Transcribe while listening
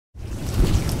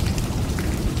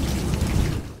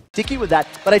sticky with that,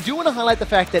 but I do want to highlight the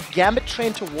fact that Gambit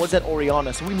trained towards that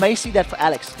Orianna, so we may see that for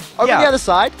Alex. Over the other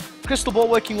side, Crystal Ball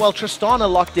working well,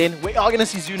 Tristana locked in. We are going to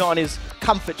see Zuna on his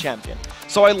comfort champion.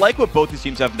 So I like what both these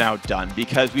teams have now done,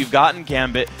 because we've gotten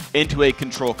Gambit into a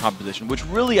control composition, which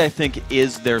really I think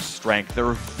is their strength.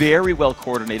 They're a very well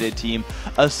coordinated team.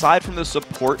 Aside from the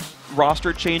support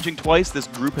roster changing twice, this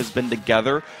group has been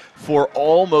together for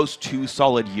almost 2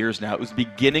 solid years now. It was the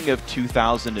beginning of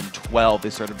 2012 they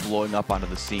started blowing up onto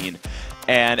the scene.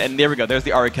 And there we go, there's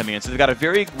the Ari coming in. So they've got a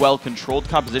very well-controlled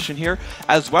composition here,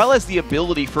 as well as the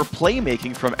ability for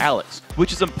playmaking from Alex,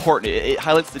 which is important. It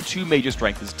highlights the 2 major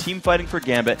strengths, team fighting for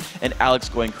Gambit and Alex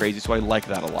going crazy, so I like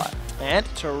that a lot. And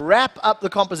to wrap up the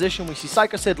composition, we see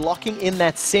Psycho Sid locking in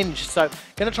that Singe. So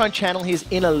going to try and channel his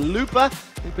inner Looper.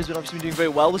 Looper's been obviously doing very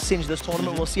well with Singe this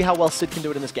tournament. We'll see how well Sid can do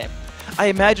it in this game. I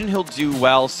imagine he'll do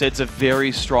well. Sid's a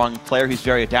very strong player. He's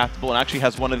very adaptable and actually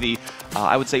has one of the,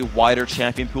 I would say, wider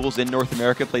champion pools in North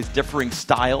America. Plays differing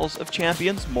styles of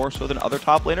champions, more so than other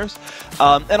top laners.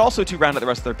 And also to round out the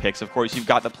rest of their picks, of course, you've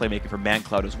got the playmaking for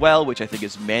ManCloud as well, which I think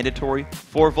is mandatory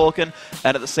for Vulcun.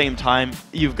 And at the same time,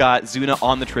 you've got Zuna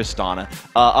on the Tristana.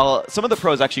 Some of the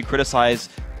pros actually criticize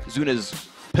Zuna's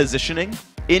positioning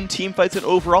in team fights and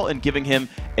overall, and giving him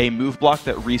a move block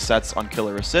that resets on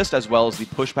killer assist, as well as the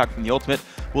pushback from the ultimate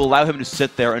will allow him to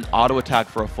sit there and auto-attack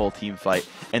for a full team fight,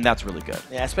 and that's really good.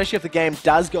 Yeah, especially if the game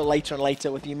does go later and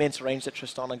later with the immense range that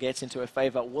Tristana gets into her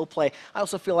favor. Will play. I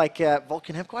also feel like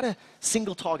Vulcun have quite a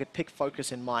single target pick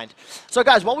focus in mind. So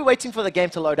guys, while we're waiting for the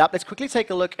game to load up, let's quickly take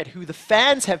a look at who the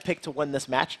fans have picked to win this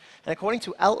match. And according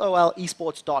to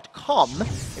LOLesports.com,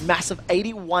 a massive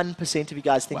 81% of you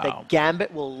guys think that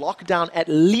Gambit will lock down at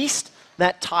least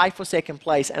that tie for second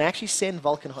place and actually send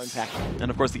Vulcun home packing.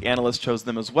 And of course the analysts chose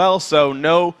them as well, so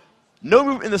no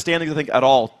move in the standings, I think, at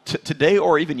all. Today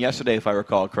or even yesterday, if I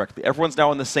recall correctly. Everyone's now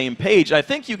on the same page. I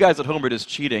think you guys at home are just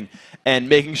cheating and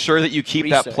making sure that you keep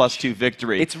that +2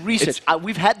 victory. It's research.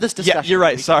 We've had this discussion. Yeah, you're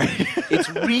right. Sorry. It's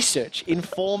research,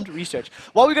 informed research.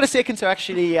 Well, we've got a second to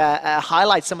actually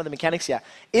highlight some of the mechanics here.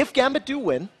 If Gambit do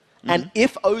win, and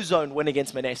if Ozone win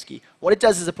against Mineski, what it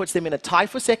does is it puts them in a tie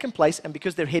for second place, and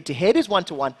because their head-to-head is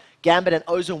 1-1, Gambit and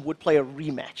Ozone would play a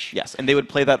rematch. Yes, and they would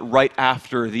play that right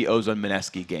after the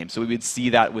Ozone-Mineski game, so we would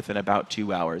see that within about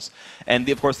 2 hours. And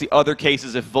of course, the other case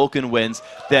is if Vulcun wins,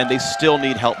 then they still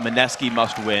need help. Mineski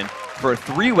must win for a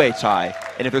 3-way tie,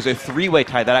 and if there's a 3-way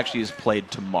tie, that actually is played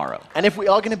tomorrow. And if we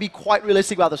are going to be quite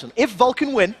realistic about this one, if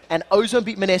Vulcun win and Ozone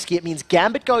beat Mineski, it means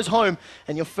Gambit goes home,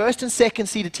 and your first and second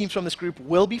seeded teams from this group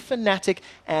will be Fnatic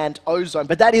and Ozone.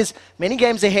 But that is many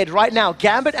games ahead right now.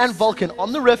 Gambit and Vulcun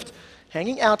on the Rift,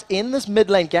 hanging out in this mid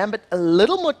lane. Gambit a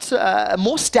little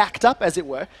more stacked up, as it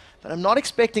were. But I'm not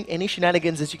expecting any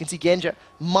shenanigans. As you can see, Genja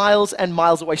miles and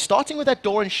miles away, starting with that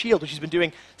door and shield, which he's been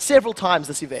doing several times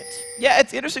this event. Yeah,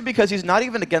 it's interesting because he's not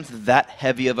even against that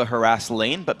heavy of a harass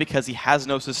lane, but because he has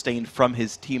no sustain from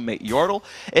his teammate Yordle,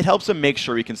 it helps him make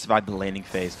sure he can survive the laning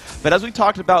phase. But as we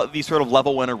talked about the sort of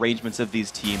level 1 arrangements of these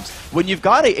teams, when you've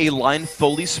got a line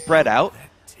fully spread out,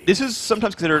 this is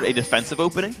sometimes considered a defensive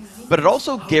opening, but it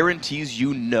also guarantees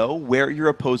you know where your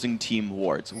opposing team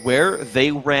wards, where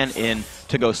they ran in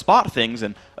to go spot things,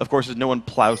 and of course as no one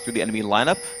plows through the enemy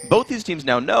lineup, both these teams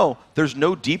now know there's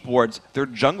no deep wards, their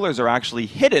junglers are actually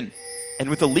hidden, and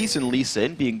with Elise and Lee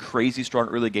Sin being crazy strong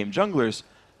early game junglers,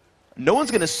 no one's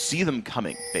going to see them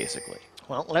coming, basically.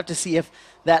 Well, we'll have to see if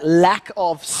that lack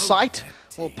of sight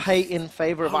will pay in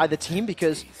favor of either team,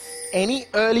 because any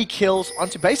early kills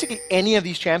onto basically any of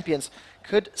these champions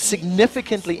could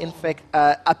significantly impact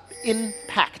that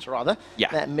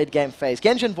mid-game phase.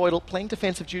 Genja and Voidal playing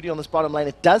defensive duty on this bottom lane.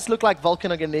 It does look like Vulcun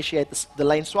are going to initiate the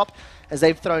lane swap, as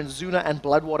they've thrown Zuna and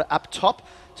Bloodwater up top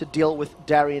to deal with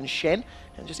Darian Shen.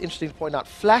 And just interesting to point out,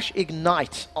 Flash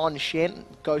Ignite on Shen,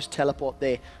 Ghost Teleport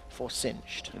there for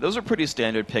Singed. Those are pretty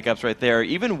standard pickups right there.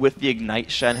 Even with the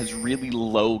Ignite, Shen has really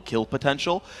low kill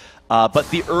potential. But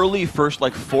the early first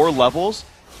 4 levels,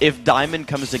 if Diamond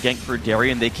comes to gank for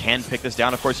Darian, they can pick this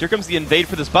down. Of course, here comes the invade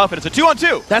for this buff, and it's a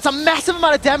 2-on-2. That's a massive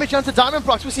amount of damage onto Diamond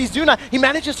Prox. We see Zuna, he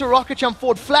manages to rocket jump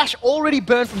forward. Flash already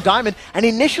burned from Diamond. An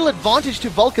initial advantage to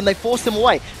Vulcun, they forced him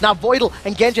away. Now Voidal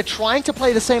and Genja trying to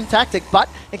play the same tactic, but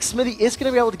Xmithy is going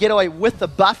to be able to get away with the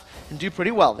buff and do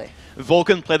pretty well there.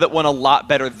 Vulcun played that one a lot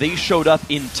better. They showed up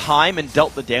in time and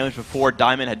dealt the damage before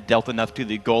Diamond had dealt enough to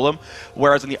the Golem.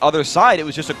 Whereas on the other side, it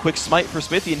was just a quick smite for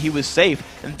Smithy and he was safe.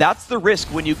 And that's the risk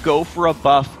when you go for a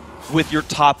buff with your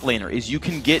top laner, is you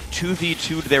can get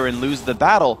 2v2'd there and lose the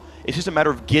battle. It's just a matter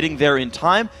of getting there in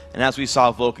time, and as we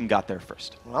saw, Vulcun got there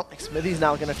first. Well, Xmithy's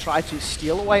now going to try to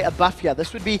steal away a buff here.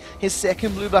 This would be his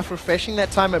second blue buff, refreshing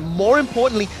that time, and more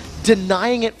importantly,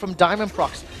 denying it from Diamond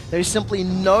Prox. There is simply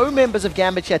no members of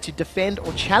Gambit yet to defend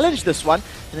or challenge this one,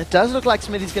 and it does look like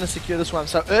Smithy's going to secure this one.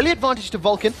 So early advantage to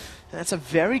Vulcun, and that's a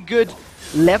very good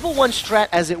level 1 strat,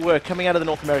 as it were, coming out of the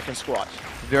North American squad.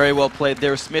 Very well played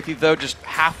there. Smithy, though, just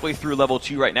halfway through level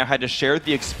 2 right now, had to share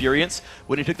the experience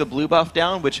when he took the blue buff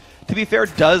down, which, to be fair,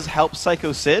 does help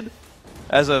Psycho Sid.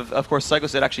 Of course, Psycho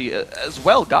Sid actually, as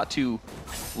well, got to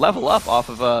level up off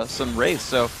of some race.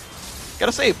 So,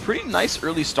 gotta say, pretty nice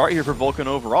early start here for Vulcun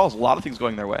overall. There's a lot of things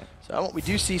going their way. So we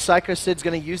do see Psycho Sid's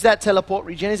going to use that teleport,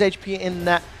 regen his HP in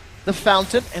the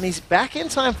fountain, and he's back in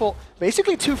time for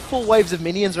basically 2 full waves of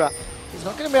minions. He's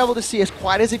not going to be able to see us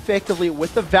quite as effectively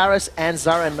with the Varus and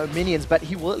Zara and no minions, but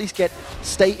he will at least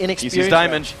stay in experience. He sees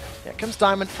Diamond. Here comes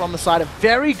Diamond from the side. A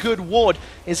very good ward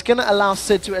is going to allow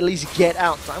Sid to at least get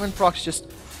out. Diamond Proc's just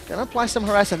going to apply some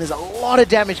harass, and there's a lot of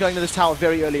damage going to this tower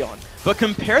very early on. But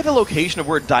compare the location of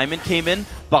where Diamond came in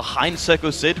behind Psycho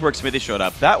Sid to where Smithy showed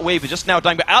up. That wave is just now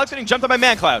dying, but Alex getting jumped on by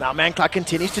ManCloud. Now ManCloud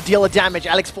continues to deal the damage.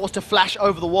 Alex forced to flash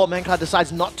over the wall. ManCloud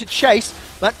decides not to chase,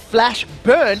 but flash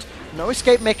burned. No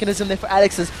escape mechanism there for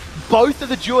Alex, as both of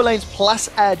the dual lanes plus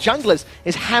junglers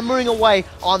is hammering away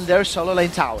on their solo lane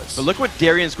towers. But look what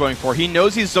Darian's going for. He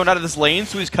knows he's zoned out of this lane,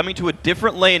 so he's coming to a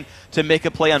different lane to make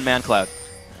a play on ManCloud.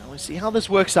 We'll see how this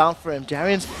works out for him.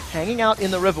 Darian's hanging out in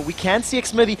the river. We can see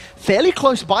Xmithy fairly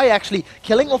close by, actually,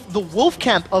 killing off the wolf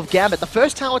camp of Gambit. The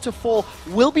first tower to fall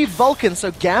will be Vulcun,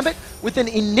 so Gambit with an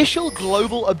initial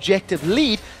global objective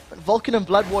lead, but Vulcun and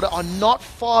Bloodwater are not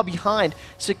far behind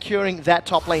securing that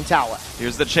top lane tower.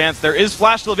 Here's the chance. There is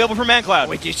flash still available for ManCloud.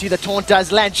 We do see the taunt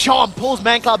does land. Charm pulls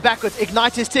ManCloud backwards.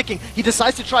 Ignite is ticking. He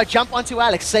decides to try jump onto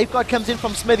Alex. Safeguard comes in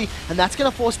from Smithy, and that's going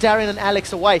to force Darian and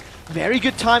Alex away. Very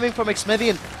good timing from Xmithy,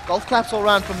 and golf claps all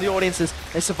around from the audiences.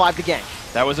 They survived the gank.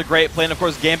 That was a great play, and of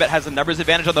course Gambit has the numbers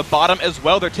advantage on the bottom as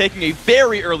well. They're taking a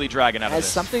very early dragon out of this.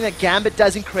 Something that Gambit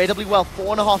does incredibly well.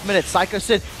 4.5 minutes. Psycho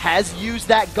Sid has used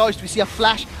that ghost. We see a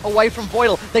flash away from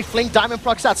Voidal. They fling Diamond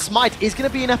Procs out. Smite is going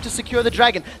to be enough to secure the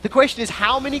dragon. The question is,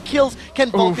 how many kills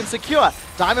can Vulcun secure?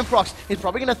 Diamond Procs is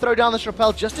probably going to throw down this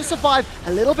rappel just to survive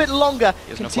a little bit longer.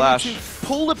 Continue to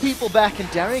pull the people back, and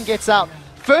Darian gets out.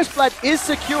 First blood is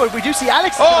secured. We do see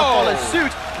Alex is going to follow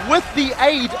suit with the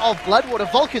aid of Bloodwater.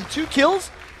 Vulcun, 2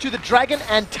 kills to the dragon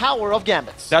and tower of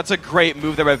Gambits. That's a great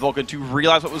move there by Vulcun to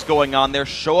realize what was going on there,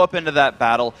 show up into that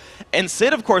battle. And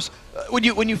Sid, of course, when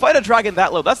you fight a dragon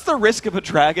that low, that's the risk of a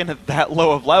dragon at that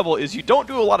low of level, is you don't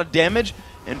do a lot of damage,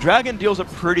 and dragon deals a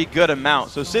pretty good amount.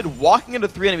 So Sid walking into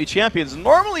 3 enemy champions,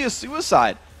 normally a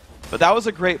suicide. But that was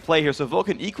a great play here. So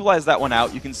Vulcun equalized that one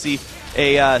out. You can see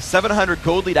a 700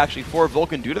 gold lead actually for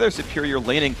Vulcun due to their superior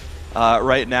laning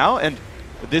right now. And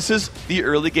this is the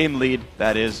early game lead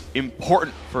that is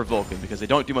important for Vulcun because they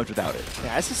don't do much without it.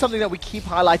 Yeah, this is something that we keep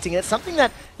highlighting. It's something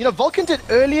that, Vulcun did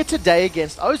earlier today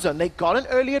against Ozone. They got an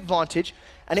early advantage,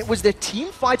 and it was their team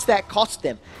fights that cost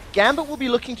them. Gambit will be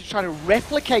looking to try to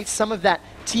replicate some of that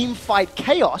team fight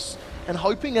chaos, and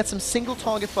hoping that some single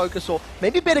target focus or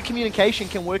maybe better communication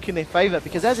can work in their favor,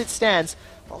 because as it stands,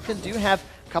 Vulcun do have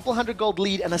a couple hundred gold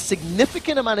lead and a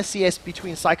significant amount of CS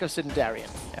between Psycho Sid and Darian.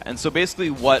 Yeah, and so basically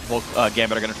what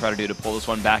Gambit are going to try to do to pull this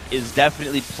one back is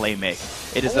definitely play make.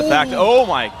 It is the fact, oh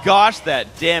my gosh, that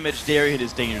damage. Darian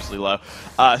is dangerously low.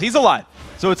 He's alive.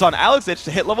 So it's on Alex Itch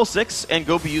to hit level 6 and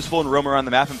go be useful and roam around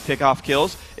the map and pick off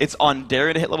kills. It's on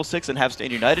Darian to hit level 6 and have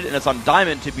Stand United. And it's on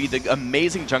Diamond to be the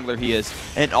amazing jungler he is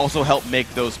and also help make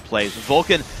those plays.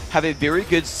 Vulcun have a very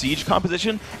good siege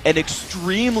composition and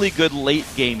extremely good late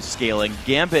game scaling.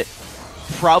 Gambit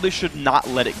probably should not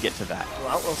let it get to that.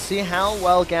 Well, we'll see how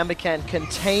well Gambit can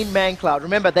contain ManCloud.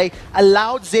 Remember, they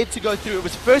allowed Zed to go through. It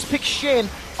was first pick Shen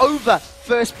over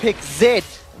first pick Zed.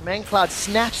 ManCloud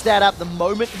snatched that up the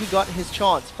moment he got his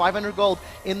chance. 500 gold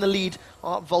in the lead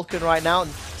of Vulcun right now, and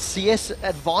CS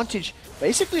advantage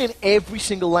basically in every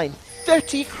single lane.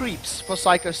 30 creeps for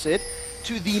Psycho Sid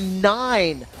to the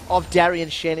 9 of Darian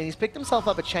Shen, and he's picked himself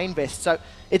up a chain vest, so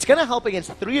it's going to help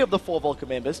against 3 of the 4 Vulcun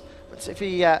members. But if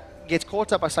he gets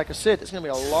caught up by Psycho Sid, it's going to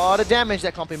be a lot of damage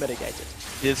that can't be mitigated.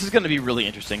 This is going to be really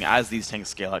interesting as these tanks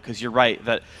scale out, because you're right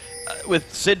that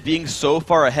with Sid being so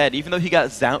far ahead, even though he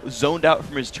got zoned out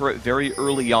from his turret very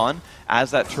early on,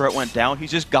 as that turret went down,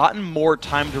 he's just gotten more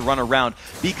time to run around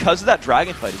because of that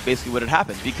dragon fight is basically what had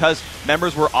happened. Because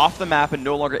members were off the map and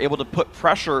no longer able to put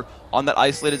pressure on that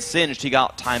isolated Singed, he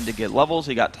got time to get levels,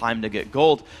 he got time to get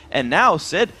gold, and now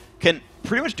Sid can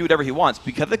pretty much do whatever he wants.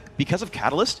 Because of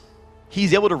Catalyst,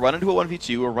 he's able to run into a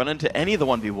 1v2 or run into any of the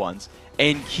 1v1s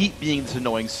and keep being this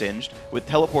annoying Singed with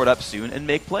teleport up soon and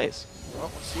make plays. Well,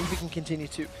 we'll see if we can continue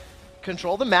to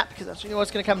control the map, because that's what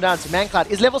it's going to come down to. ManCloud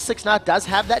is level 6 now, does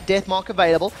have that death mark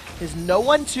available. There's no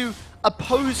one to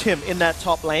oppose him in that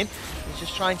top lane. He's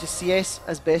just trying to CS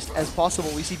as best as possible.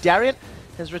 We see Darian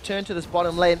has returned to this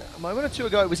bottom lane. A moment or two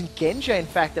ago, it was Genja, in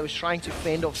fact, that was trying to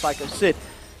fend off Psycho Sid.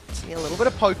 See a little bit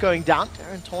of poke going down.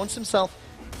 Darren taunts himself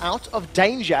out of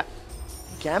danger.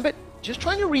 Gambit just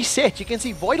trying to reset. You can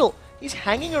see Voidal, he's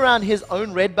hanging around his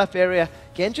own red buff area.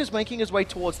 Genja's making his way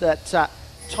towards that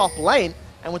top lane.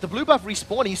 And with the blue buff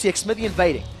respawning, you see Xmithy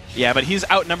invading. Yeah, but he's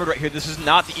outnumbered right here. This is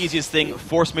not the easiest thing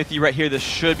for Smithy right here. This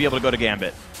should be able to go to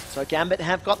Gambit. So Gambit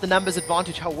have got the numbers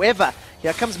advantage. However,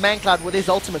 here comes ManCloud with his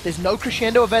ultimate. There's no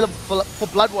crescendo available for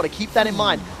Bloodwater. Keep that in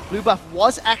mind. Blue buff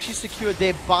was actually secured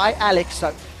there by Alex. So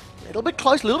a little bit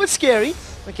close, a little bit scary.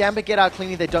 But Gambit get out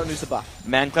cleanly. They don't lose the buff.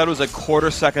 ManCloud was a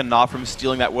quarter-second off from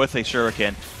stealing that with a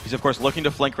Shuriken. He's, of course, looking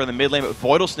to flank around the mid lane, but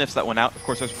Voidal sniffs that one out. Of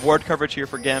course, there's ward coverage here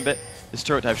for Gambit. This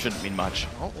turret dive shouldn't mean much.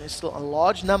 Well, there's still a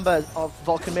large number of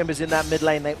Vulcun members in that mid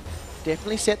lane. They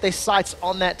definitely set their sights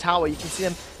on that tower. You can see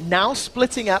them now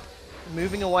splitting up,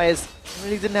 moving away as they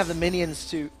really didn't have the minions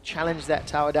to challenge that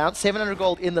tower down. 700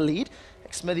 gold in the lead.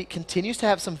 Xmithy continues to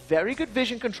have some very good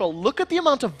vision control. Look at the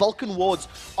amount of Vulcun wards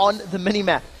on the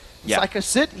minimap. Yeah. Psycho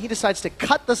Sid, he decides to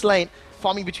cut this lane,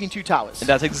 farming between two towers. And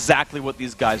that's exactly what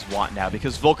these guys want now,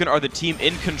 because Vulcun are the team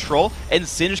in control, and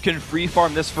Singe can free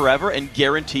farm this forever and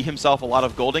guarantee himself a lot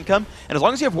of gold income. And as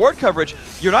long as you have ward coverage,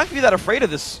 you're not going to be that afraid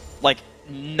of this, like,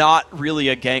 not really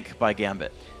a gank by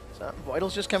Gambit. So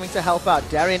Voidal's just coming to help out.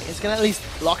 Darian is going to at least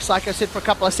lock Psycho Sid for a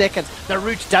couple of seconds. The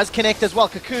root does connect as well.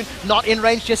 Cocoon not in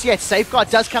range just yet.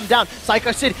 Safeguard does come down.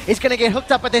 Psycho Sid is going to get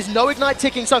hooked up, but there's no ignite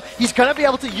ticking, so he's going to be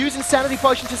able to use Insanity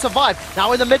Potion to survive.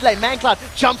 Now in the mid lane,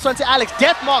 ManCloud jumps onto Alex.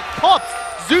 Deathmark pops.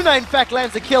 Zuna, in fact,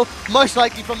 lands a kill, most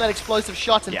likely from that explosive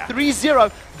shot. And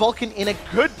 3-0, Vulcun in a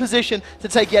good position to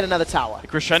take yet another tower. The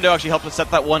Crescendo actually helped us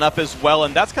set that one up as well,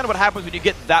 and that's kind of what happens when you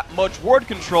get that much ward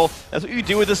control. That's what you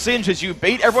do with the Singe, is you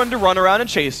bait everyone to run around and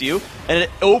chase you, and it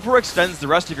overextends the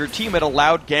rest of your team. It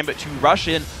allowed Gambit to rush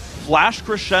in, flash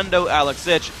Crescendo Alex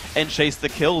Ich, and chase the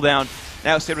kill down.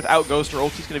 Now, Sid without Ghost or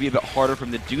ult, it's going to be a bit harder for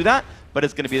him to do that, but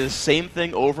it's going to be the same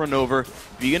thing over and over.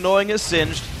 Be annoying as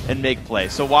Singed and make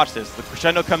plays. So watch this. The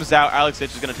Crescendo comes out. Alex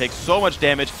Ich is going to take so much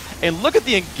damage. And look at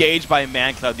the engage by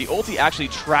ManCloud. The ulti actually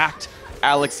tracked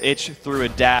Alex Ich through a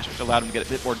dash, which allowed him to get a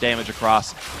bit more damage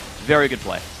across. Very good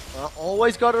play. Well,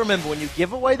 always got to remember, when you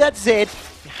give away that Zed,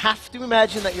 you have to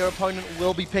imagine that your opponent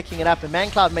will be picking it up. And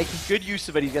ManCloud making good use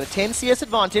of it. He's got a 10 CS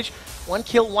advantage. 1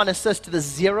 kill, 1 assist to the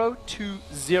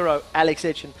 0-2-0 Alex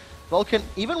Ich. And Vulcun,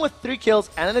 even with 3 kills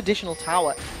and an additional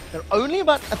tower, they're only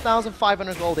about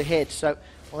 1,500 gold ahead. So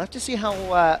we'll have to see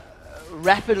how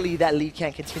rapidly that lead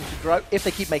can continue to grow if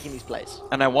they keep making these plays.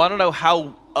 And I want to know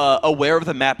how aware of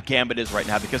the map Gambit is right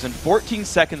now, because in 14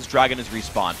 seconds, Dragon is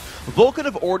respawned. Vulcun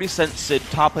have already sent Sid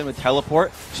top lane with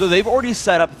teleport, so they've already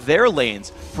set up their lanes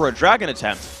for a Dragon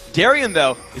attempt. Darian,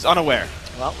 though, is unaware.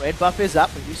 Well, red buff is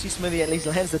up. We do see Smithy at least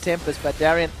lands the Tempest, but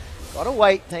Darian got to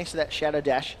wait thanks to that Shadow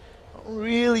Dash.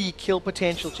 Really kill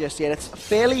potential just yet. It's a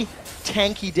fairly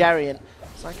tanky Darian.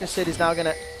 Like I said, is now going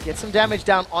to get some damage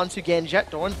down onto Genja.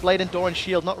 Doran's Blade and Doran's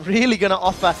Shield not really going to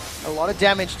offer a lot of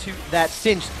damage to that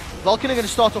Singe. Vulcun are going to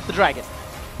start off the Dragon.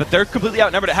 But they're completely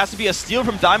outnumbered. It has to be a steal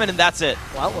from Diamond, and that's it.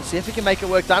 Well, we'll see if he can make it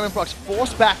work. Diamond procs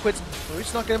forced backwards.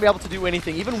 Root's not going to be able to do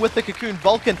anything. Even with the Cocoon,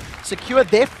 Vulcun secure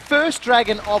their first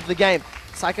Dragon of the game.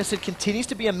 Psycho Sid continues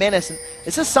to be a menace, and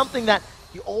this is something that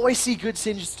you always see good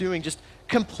Singes doing, just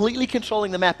completely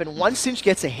controlling the map, and once Singe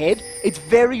gets ahead, it's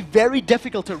very, very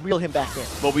difficult to reel him back in.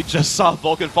 Well, we just saw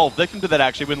Vulcun fall victim to that,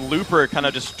 actually, when Looper kind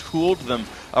of just tooled them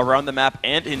around the map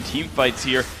and in team fights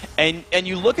here. And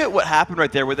you look at what happened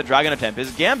right there with the Dragon attempt,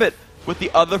 is Gambit, with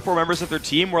the other 4 members of their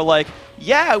team, were like,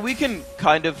 yeah, we can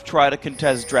kind of try to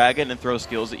contest Dragon and throw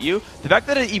skills at you. The fact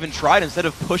that it even tried, instead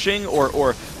of pushing or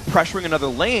pressuring another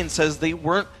lane, says they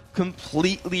weren't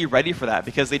completely ready for that,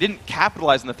 because they didn't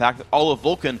capitalize on the fact that all of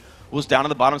Vulcun was down on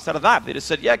the bottom side of that. They just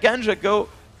said, yeah, Genja, go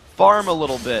farm a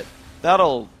little bit.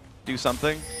 That'll do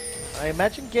something. I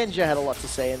imagine Genja had a lot to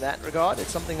say in that regard.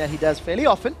 It's something that he does fairly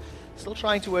often. Still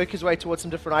trying to work his way towards some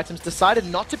different items. Decided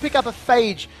not to pick up a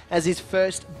Phage as his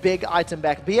first big item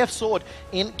back. BF Sword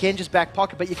in Genja's back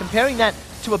pocket, but you're comparing that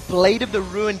to a Blade of the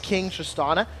Ruined King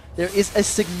Tristana. There is a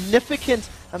significant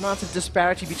amount of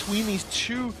disparity between these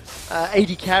two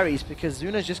AD carries, because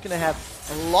Zuna's just going to have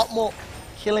a lot more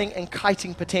killing and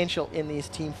kiting potential in these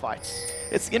team fights.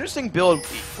 It's an interesting build.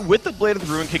 With the Blade of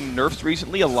the Ruined King nerfs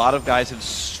recently, a lot of guys have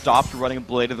stopped running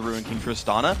Blade of the Ruined King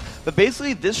Tristana, but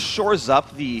basically this shores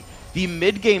up the the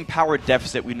mid-game power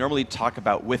deficit we normally talk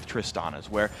about with Tristana's,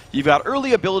 where you've got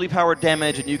early ability power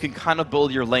damage and you can kind of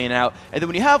build your lane out, and then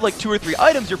when you have like 2 or 3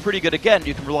 items, you're pretty good again.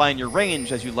 You can rely on your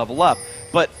range as you level up.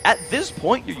 But at this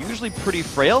point, you're usually pretty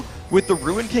frail. With the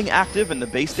Ruin King active and the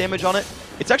base damage on it,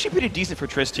 it's actually pretty decent for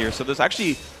Trist here, so this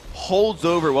actually holds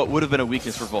over what would have been a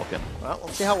weakness for Vulcun. Well,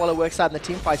 we'll see how well it works out in the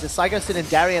team fights. As Psychosid and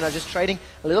Darian are just trading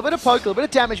a little bit of poke, a little bit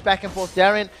of damage back and forth.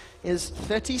 Darian is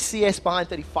 30 CS behind,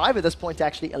 35 at this point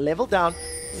actually, a level down.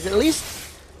 He's at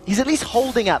least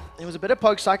holding up. It was a bit of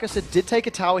poke. Psychosid did take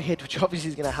a tower hit, which obviously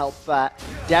is going to help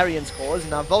Darian's cause.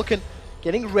 Now Vulcun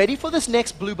getting ready for this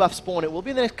next blue buff spawn. It will be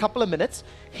in the next couple of minutes,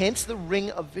 hence the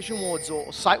ring of vision wards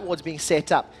or sight wards being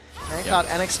set up. Mancloud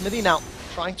and Smithy now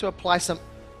trying to apply some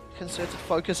concerted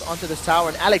focus onto this tower,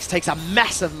 and Alex takes a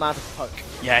massive amount of poke.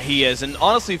 Yeah, he is, and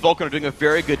honestly, Vulcun are doing a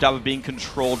very good job of being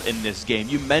controlled in this game.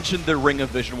 You mentioned the ring of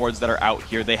vision wards that are out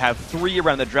here. They have 3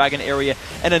 around the dragon area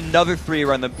and another 3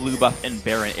 around the blue buff and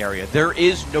Baron area. There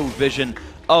is no vision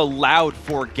allowed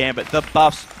for Gambit. The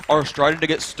buffs are starting to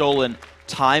get stolen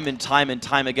time and time and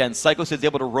time again. Psychosid's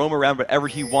able to roam around whatever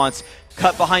he wants,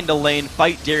 cut behind a lane,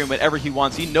 fight Darian whatever he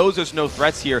wants. He knows there's no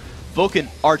threats here. Vulcun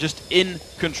are just in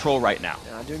control right now.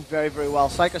 Yeah, doing very, very well.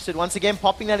 Psychosid once again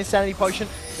popping that Insanity Potion.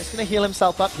 Just going to heal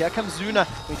himself up. Here comes Zuna.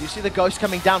 We do see the Ghost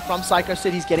coming down from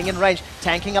Psychosid. He's getting in range,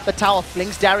 tanking up the tower,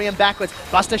 flings Darian backwards.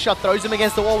 Buster Shot throws him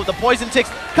against the wall with the Poison Ticks.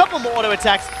 Couple more auto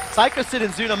attacks. Psychosid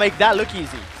and Zuna make that look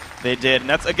easy. They did, and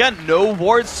that's, again, no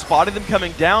wards spotting them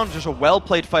coming down. Just a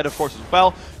well-played fight, of course, as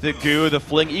well. The goo, the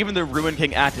fling, even the Ruin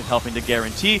King active helping to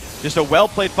guarantee. Just a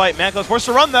well-played fight. Mancloud's forced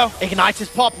to run, though. Ignites his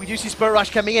pop. We do see Spirit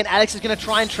Rush coming in. Alex is going to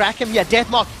try and track him. Yeah,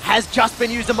 Deathmark has just been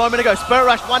used a moment ago. Spirit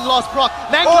Rush, one last proc.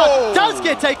 Mancloud does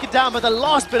get taken down by the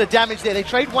last bit of damage there. They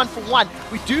trade 1 for 1.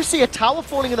 We do see a tower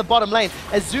falling in the bottom lane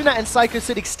as Zuna and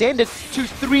Psychosid extended to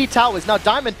 3 towers. Now,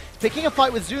 Diamond picking a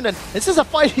fight with Zuna. This is a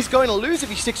fight he's going to lose if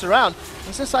he sticks around.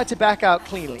 He's decided to back out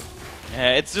cleanly.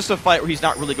 Yeah, it's just a fight where he's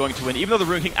not really going to win. Even though the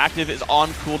Ruin King active is on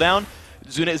cooldown,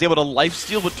 Zuna is able to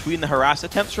lifesteal between the harass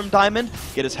attempts from Diamond,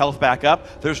 get his health back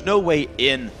up. There's no way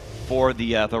in for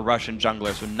the Russian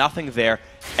jungler, so nothing there.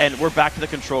 And we're back to the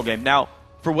control game. Now,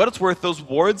 for what it's worth, those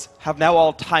wards have now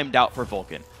all timed out for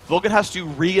Vulcun. Vulcun has to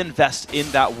reinvest in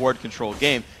that ward control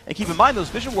game. And keep in mind, those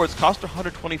vision wards cost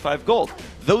 125 gold.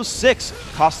 Those 6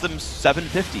 cost them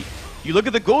 750. You look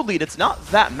at the gold lead, it's not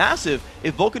that massive.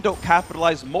 If Vulcun don't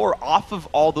capitalize more off of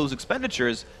all those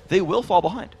expenditures, they will fall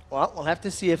behind. Well, we'll have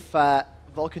to see if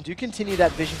Vulcun do continue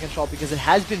that vision control, because it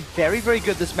has been very, very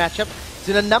good this matchup.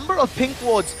 There's been a number of pink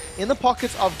wards in the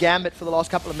pockets of Gambit for the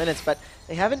last couple of minutes, but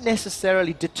they haven't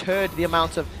necessarily deterred the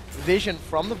amount of vision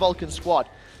from the Vulcun squad.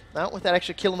 Now, with that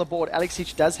extra kill on the board, Alex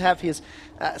Siege does have his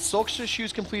Sorcerer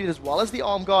Shoes completed, as well as the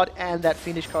Arm Guard and that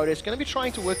Fiendish Coda. It's going to be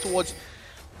trying to work towards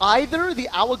either the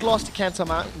Hourglass to cancel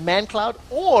Mancloud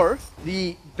or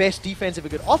the best defense of a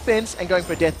good offense and going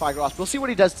for a Deathfire Grasp. We'll see what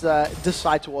he does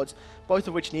decide towards, both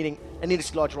of which needing a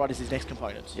Nidus Lodge Rod as his next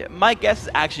component. Yeah, my guess is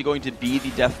actually going to be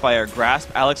the Deathfire Grasp.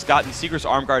 Alex got the Seeker's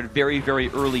Arm Guard very, very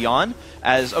early on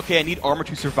as, okay, I need armor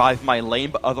to survive my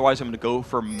lane, but otherwise I'm going to go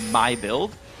for my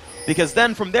build. Because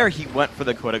then from there he went for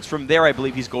the Codex. From there I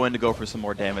believe he's going to go for some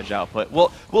more damage output.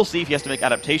 We'll see if he has to make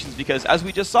adaptations, because as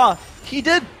we just saw, he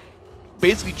did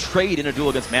basically trade in a duel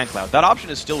against Mancloud. That option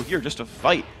is still here just to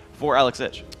fight for Alex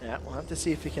Itch. Yeah, we'll have to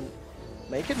see if he can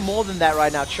make it more than that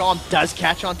right now. Charm does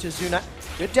catch onto Zuna.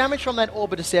 Good damage from that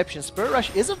Orb of Deception. Spirit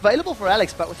Rush is available for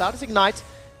Alex, but without his Ignite,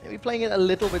 maybe playing it a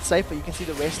little bit safer. You can see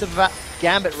the rest of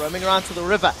Gambit roaming around to the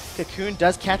river. Cocoon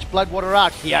does catch Bloodwater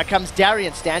out. Here comes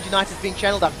Darian. Stand United is being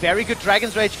channeled. A very good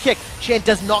Dragon's Rage kick. Shen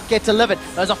does not get delivered.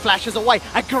 Those are flashes away.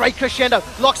 A great crescendo.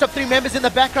 Locks up 3 members in the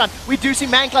background. We do see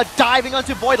Mancloud diving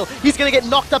onto Voidal. He's going to get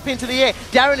knocked up into the air.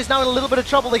 Darian is now in a little bit of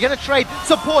trouble. They're going to trade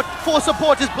support for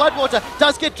support. His Bloodwater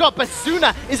does get dropped, but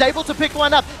Zuna is able to pick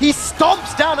one up. He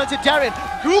stomps down onto Darian.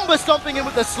 Goomba stomping in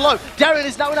with the slow. Darian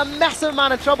is now in a massive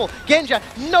amount of trouble. Genja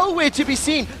nowhere to be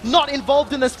seen, not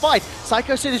involved in this fight.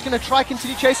 Psychosid is going to try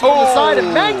continue chasing on the side, and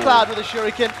Mancloud with a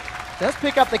shuriken does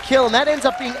pick up the kill, and that ends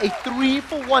up being a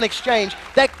 3-for-1 exchange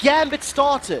that Gambit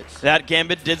started. That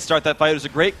Gambit did start that fight. It was a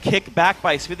great kick back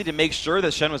by Smithy to make sure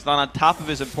that Shen was not on top of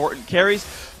his important carries.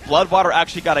 Bloodwater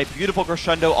actually got a beautiful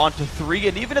crescendo onto 3,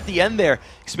 and even at the end there,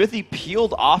 Smithy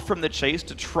peeled off from the chase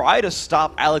to try to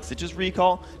stop Alex Itch's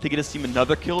recall to get his team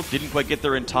another kill. Didn't quite get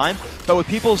there in time, but with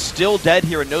people still dead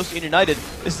here and no Stand United,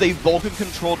 this is a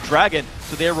Vulcan-controlled dragon,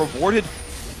 so they are rewarded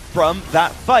from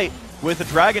that fight with a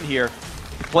dragon here.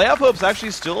 The playoff hope's actually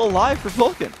still alive for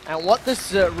Vulcan. And what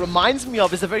this reminds me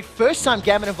of is the very first time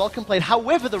Gambit and Vulcan played.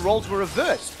 However, the roles were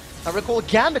reversed. I recall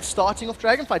Gambit starting off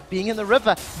Dragonfight, being in the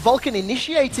river, Vulcun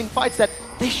initiating fights that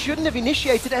they shouldn't have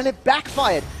initiated, and it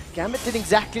backfired. Gambit did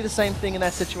exactly the same thing in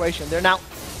that situation. They're now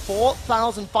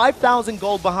 4,000, 5,000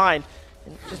 gold behind.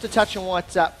 And just to touch on what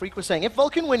Freak was saying, if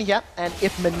Vulcun win here, and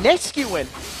if Mineski win,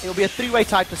 it will be a three-way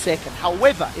tie for second.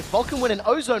 However, if Vulcun win and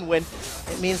Ozone win,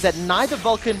 it means that neither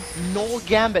Vulcun nor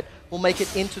Gambit will make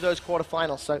it into those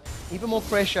quarterfinals. So even more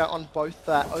pressure on both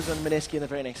Ozone and Mineski in the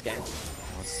very next game.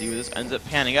 Let's see where this ends up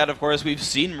panning out. Of course, we've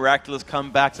seen miraculous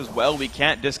comebacks as well. We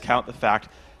can't discount the fact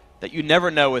that you never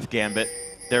know with Gambit.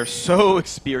 They're so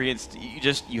experienced,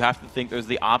 you have to think there's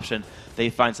the option they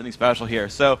find something special here.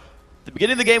 So, at the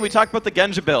beginning of the game, we talked about the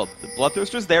Genja build. The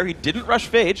Bloodthirster's there. He didn't rush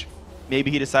Phage.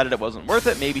 Maybe he decided it wasn't worth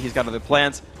it. Maybe he's got other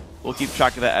plans. We'll keep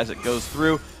track of that as it goes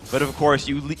through. But of course,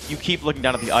 you keep looking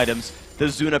down at the items. The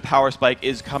Zuna power spike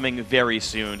is coming very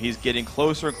soon. He's getting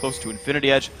closer and closer to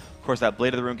Infinity Edge. Of course, that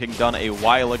Blade of the Ruin King done a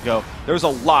while ago. There's a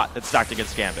lot that's stacked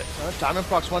against Gambit.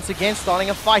 Diamondprox once again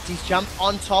starting a fight. He's jumped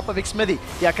on top of Xmithy.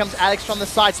 Here comes Alex from the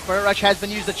side. Spirit Rush has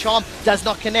been used. The charm does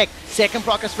not connect. Second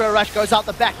proc of Spirit Rush goes out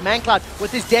the back. Mancloud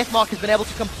with his Death Mark has been able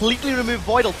to completely remove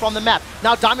Voidal from the map.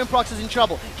 Now Diamondprox is in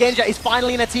trouble. Genja is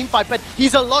finally in a team fight, but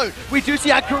he's alone. We do see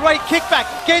a great kickback.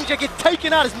 Genja gets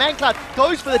taken out as Mancloud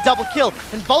goes for the double kill.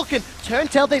 And Vulcun,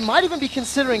 Turntail, they might even be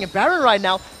considering a Baron right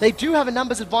now. They do have a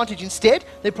numbers advantage. Instead,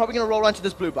 they're probably going to roll onto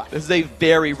this blue buff. This is a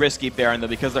very risky Baron, though,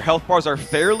 because their health bars are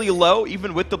fairly low,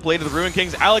 even with the Blade of the Ruin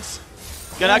Kings. Alex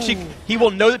can actually, he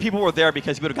will know that people were there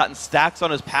because he would have gotten stacks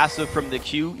on his passive from the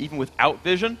Q, even without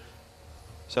vision.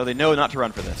 So they know not to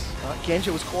run for this.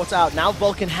 Genja was caught out. Now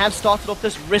Vulcun have started off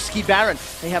this risky Baron.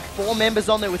 They have 4 members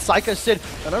on there with Psycho Sid.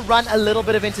 Gonna run a little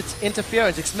bit of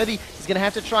interference. Xmithy is gonna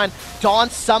have to try and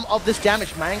dance some of this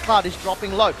damage. Mancloud is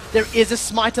dropping low. There is a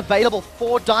smite available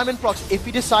for Diamondprox if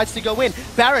he decides to go in.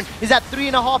 Baron is at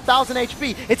 3,500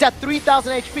 HP. It's at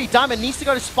 3,000 HP. Diamond needs to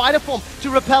go to Spider Form to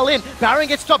repel in. Baron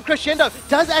gets stopped. Crescendo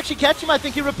does actually catch him. I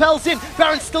think he repels in.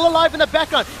 Baron's still alive in the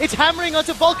background. It's hammering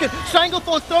onto Vulcun.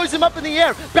 Stranglethorn throws him up in the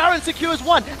air. Baron secures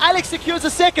 1. Alex secures a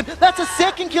second. That's a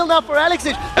second kill now for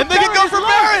Alexich. And they can go for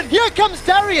Baron! Here comes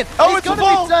Darian. Oh, He's it's a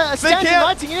ball!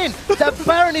 lighting in. That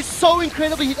Baron is so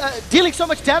incredibly dealing so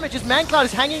much damage as Mancloud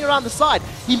is hanging around the side.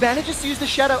 He manages to use the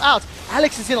shadow out.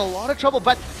 Alex is in a lot of trouble,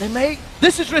 but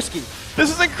this is risky. This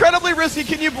is incredibly risky,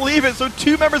 can you believe it? So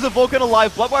 2 members of Vulcun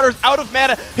alive, Bloodwater's out of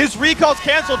mana, his recall's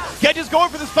cancelled, Genja's going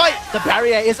for this fight! The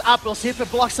barrier is up, we'll see if it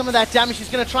blocks some of that damage. He's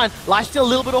going to try and lifesteal a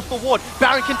little bit off the ward.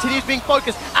 Baron continues being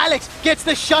focused. Alex gets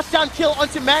the shutdown kill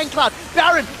onto Mancloud.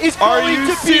 Baron is going to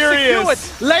be secured.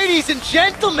 Ladies and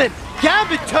gentlemen,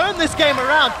 Gambit turned this game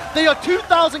around. They are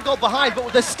 2,000 gold behind, but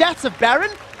with the stats of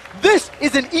Baron, this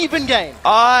is an even game.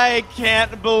 I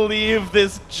can't believe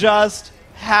this just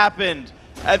happened.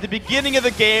 At the beginning of the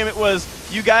game, it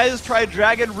was, you guys tried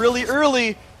Dragon really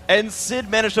early, and Sid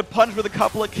managed to punch with a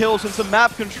couple of kills and some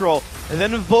map control. And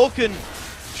then Vulcun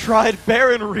tried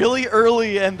Baron really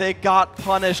early, and they got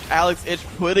punished. Alex Ich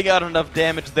putting out enough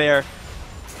damage there.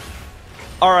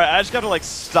 Alright, I just gotta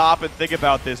stop and think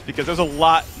about this, because there's a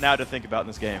lot now to think about in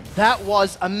this game. That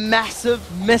was a massive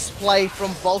misplay from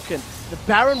Vulcun. The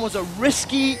Baron was a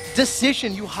risky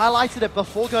decision. You highlighted it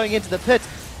before going into the pit.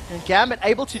 And Gambit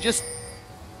able to just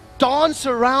dance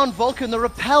around Vulcun. The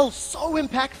repel so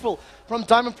impactful from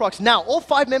Diamondprox. Now, all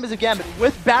 5 members of Gambit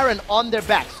with Baron on their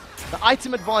backs. The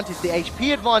item advantage, the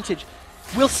HP advantage.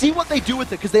 We'll see what they do with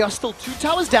it, because they are still 2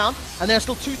 towers down, and they're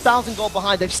still 2,000 gold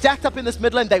behind. They've stacked up in this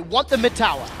mid lane. They want the mid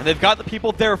tower. And they've got the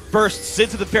people there first.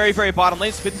 Sid's at the very, very bottom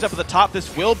lane. Spins up at the top.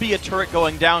 This will be a turret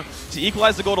going down to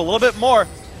equalize the gold a little bit more.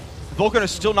 Vulcun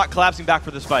is still not collapsing back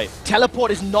for this fight.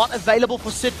 Teleport is not available for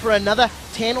Sid for another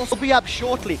 10 or so. Will be up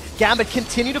shortly. Gambit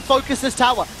continue to focus this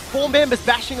tower. 4 members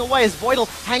bashing away as Voidal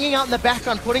hanging out in the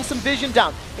background, putting some vision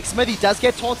down. Xmithy does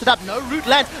get taunted up. No root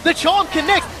lands. The charm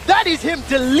connects. That is him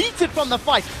deleted from the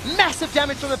fight. Massive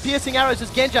damage from the piercing arrows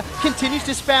as Genja continues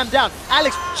to spam down.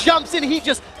 Alex jumps in. He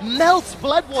just melts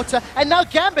Bloodwater. And now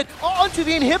Gambit are onto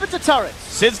the inhibitor turret.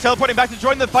 Sid's teleporting back to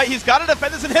join the fight. He's got to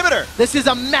defend this inhibitor. This is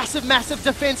a massive, massive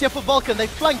defense here for Vulcun. They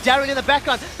flung Darren in the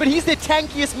background, but he's their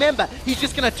tankiest member. He's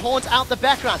just going to taunt out the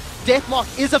background.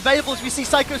 Deathmark is available as we see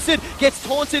Psycho Sid gets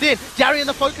taunted in. Darian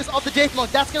the focus of the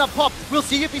Deathmark. That's going to pop. We'll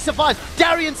see if he survives.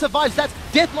 Darian survives. That's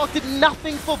Deathmark did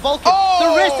nothing for Vulcun.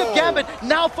 The rest of Gambit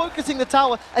now focusing the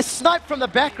tower. A snipe from the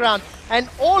background, and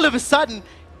all of a sudden,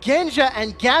 Genja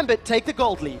and Gambit take the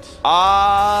gold lead.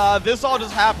 This all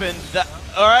just happened.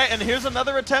 All right, and here's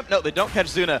another attempt. No, they don't catch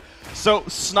Zuna. So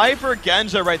Sniper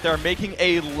Genja right there making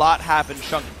a lot happen.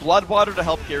 Chunked Bloodwater to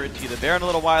help guarantee the Baron a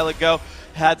little while ago.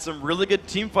 Had some really good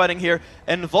team fighting here.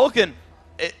 And Vulcun,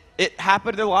 it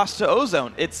happened they lost to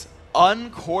Ozone. It's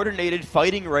uncoordinated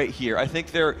fighting right here. I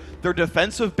think their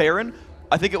defensive Baron,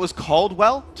 I think it was called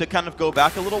well to kind of go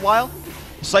back a little while.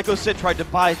 Psycho Sid tried to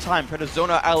buy time, tried to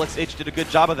zone out Alex H, did a good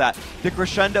job of that. The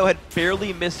Crescendo had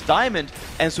barely missed Diamond,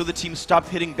 and so the team stopped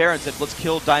hitting Baron, said, let's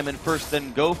kill Diamond first,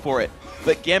 then go for it.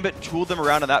 But Gambit tooled them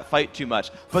around in that fight too much.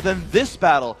 But then this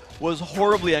battle was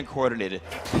horribly uncoordinated.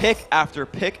 Pick after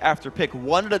pick after pick,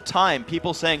 one at a time,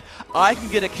 people saying, I can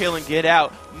get a kill and get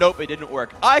out. Nope, it didn't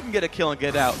work. I can get a kill and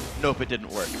get out. Nope, it didn't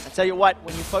work. I tell you what,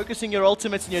 when you're focusing your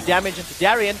ultimates and your damage into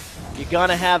Darien, you're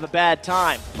gonna have a bad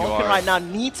time. Vulcun right now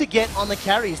need to get on the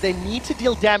carries. They need to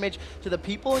deal damage to the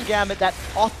people in Gambit that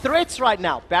are threats right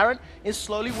now. Baron is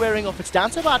slowly wearing off. It's down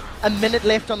to about a minute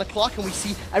left on the clock, and we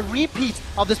see a repeat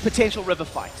of this potential river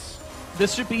fight.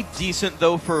 This should be decent,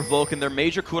 though, for Vulcun. Their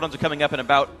major cooldowns are coming up in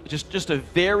about just a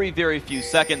very, very few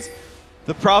seconds.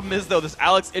 The problem is, though, this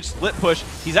Alex Itch split push,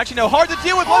 he's actually now hard to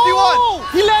deal with 1v1. Oh,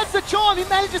 he lands the charm. He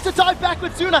manages to dive back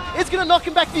with Zuna. It's going to knock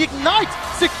him back. The Ignite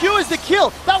secures the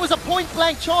kill. That was a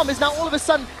point-blank charm. Is now all of a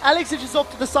sudden Alex Itch is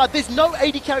off to the side. There's no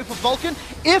AD carry for Vulcun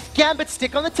if Gambit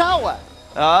stick on the tower.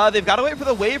 They've got to wait for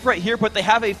the wave right here, but they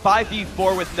have a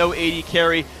 5v4 with no AD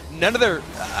carry. None of their...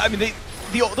 I mean,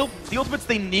 the ultimates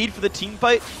they need for the team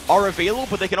fight are available,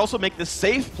 but they can also make the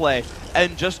safe play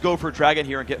and just go for Dragon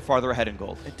here and get farther ahead in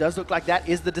gold. It does look like that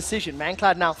is the decision.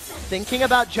 Mancloud now thinking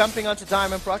about jumping onto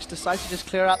Diamond Prox, decides to just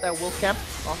clear out that Wolf camp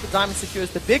after Diamond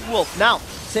secures the big Wolf. Now,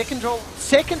 second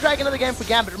Dragon of the game for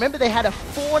Gambit. Remember, they had a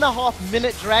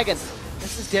 4.5-minute Dragon.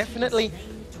 This is definitely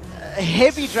a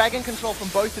heavy Dragon control from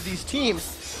both of these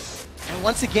teams. And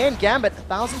once again, Gambit,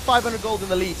 1,500 gold in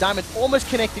the lead. Diamond almost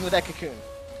connecting with that Cocoon.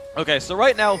 Okay, so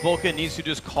right now, Vulcun needs to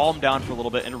just calm down for a little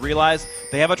bit and realize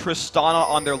they have a Tristana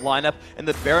on their lineup, and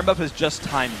the Baron buff is just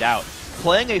timed out.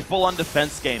 Playing a full-on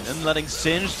defense game and letting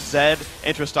Singed, Zed,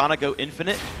 and Tristana go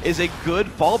infinite is a good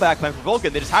fallback plan for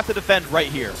Vulcun. They just have to defend right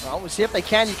here. Well, we'll see if they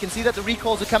can. You can see that the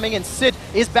recalls are coming in. Sid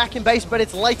is back in base, but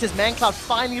it's late as Mancloud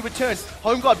finally returns.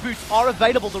 Home Guard boots are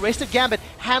available. The rest of Gambit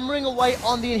hammering away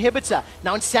on the inhibitor.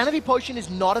 Now, Insanity Potion is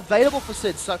not available for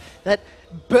Sid, so that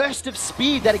burst of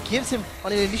speed that it gives him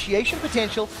on an initiation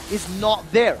potential is not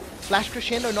there. Flash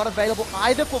Crescendo not available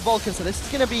either for Vulcun, so this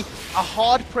is going to be a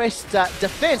hard-pressed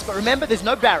defense. But remember, there's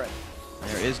no Baron.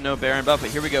 There is no Baron buff,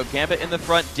 but here we go. Gambit in the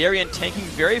front. Darien tanking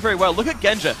very, very well. Look at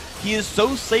Genja. He is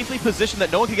so safely positioned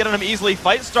that no one can get on him easily.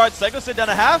 Fight starts. Psycho Sid down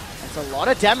a half. That's a lot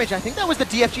of damage. I think that was the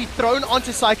DFG thrown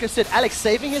onto Psycho Sid. Alex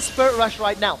saving his Spirit Rush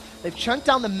right now. They've chunked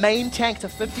down the main tank to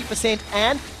 50%,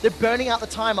 and they're burning out the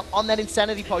timer on that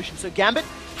Insanity Potion. So Gambit,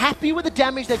 happy with the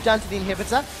damage they've done to the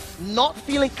inhibitor, not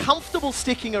feeling comfortable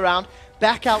sticking around,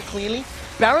 back out cleanly.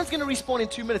 Baron's going to respawn in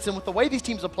 2 minutes, and with the way these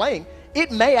teams are playing, it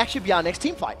may actually be our next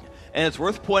team fight. And it's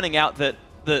worth pointing out that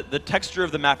the texture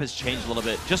of the map has changed a little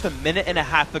bit. Just a minute and a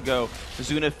half ago,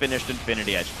 Zuna finished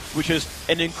Infinity Edge, which is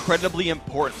an incredibly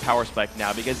important power spike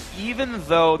now, because even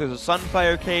though there's a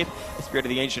Sunfire Cape, a Spirit of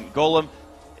the Ancient Golem,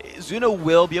 Zuna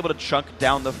will be able to chunk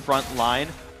down the front line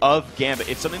of Gambit.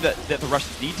 It's something that the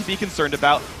Russians need to be concerned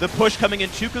about. The push coming in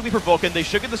too quickly for Vulcun. They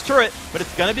should get this turret, but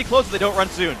it's going to be close if they don't run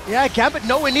soon. Yeah, Gambit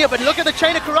nowhere near, but look at the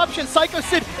chain of corruption. Psycho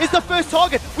Sid is the first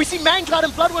target. We see Mancloud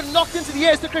and Bloodwood knocked into the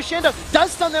air as the Crescendo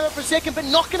does stun them up for a second, but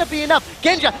not going to be enough.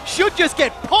 Genja should just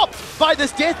get popped by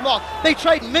this Deathmark. They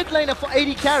trade mid laner for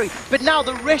AD carry, but now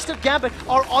the rest of Gambit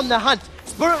are on the hunt.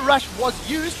 Spirit Rush was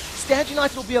used. Stand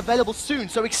United will be available soon,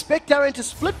 so expect Darien to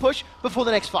split push before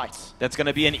the next fight. That's going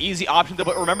to be an easy option,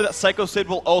 but remember that Psycho Sid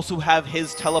will also have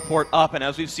his teleport up, and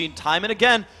as we've seen time and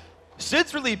again,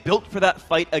 Sid's really built for that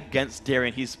fight against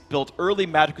Darien. He's built early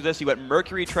magic resist, he went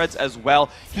Mercury Treads as well.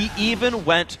 He even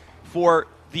went for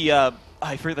the,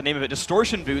 I forget the name of it,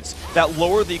 Distortion Boots that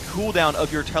lower the cooldown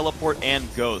of your teleport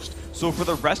and Ghost. So for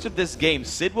the rest of this game,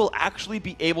 Sid will actually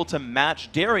be able to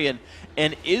match Darien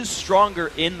and is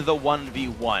stronger in the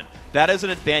 1v1. That is an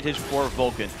advantage for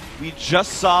Vulcun. We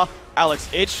just saw Alex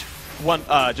Itch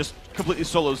just completely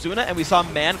solo Zuna, and we saw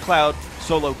Mancloud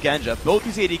solo Genja. Both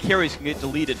these AD carries can get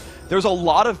deleted. There's a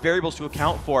lot of variables to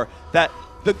account for that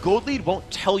the gold lead won't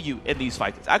tell you in these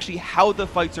fights. It's actually how the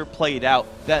fights are played out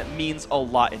that means a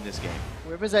lot in this game.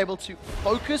 Whoever's able to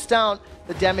focus down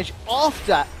the damage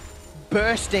after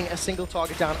bursting a single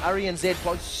target down. Ari and Zed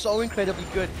both so incredibly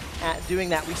good at doing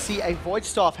that. We see a Void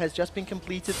Staff has just been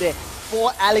completed there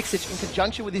for Alexich in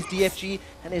conjunction with his DFG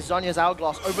and his Zonya's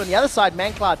Hourglass. Over on the other side,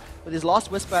 Mancloud with his Last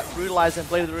Whisper, Brutalizer, and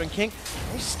Blade of the Ruined King.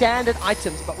 Very standard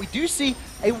items, but we do see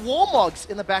a Warmogs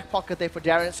in the back pocket there for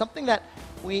Darien. It's something that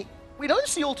we don't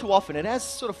see all too often. It has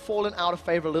sort of fallen out of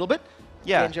favor a little bit.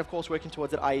 Yeah. Genji, of course, working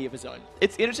towards an IE of his own.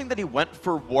 It's interesting that he went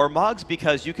for Warmogs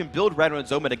because you can build Red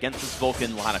One's Omen against this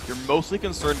Vulcun lineup. You're mostly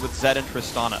concerned with Zed and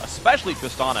Tristana, especially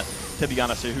Tristana, to be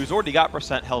honest here, who's already got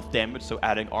 % health damage, so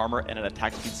adding armor and an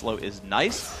attack speed slow is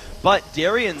nice. But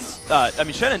Darian's,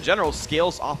 Shen in general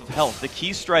scales off of health. The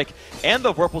Key Strike and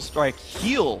the Vorpal Strike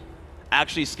heal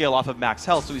actually scale off of max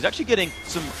health, so he's actually getting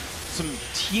some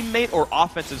teammate or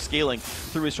offensive scaling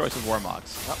through his choice of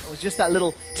Warmogs. Well, it was just that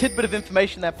little tidbit of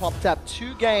information that popped up.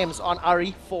 2 games on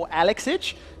Ari for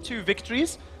Alexich, 2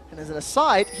 victories. And as an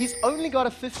aside, he's only got a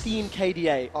 15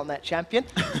 KDA on that champion,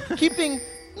 keeping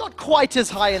not quite as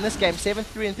high in this game,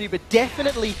 7-3-3, but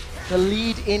definitely the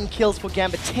lead in kills for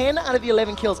Gambit. 10 out of the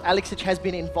 11 kills Alexich has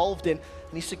been involved in,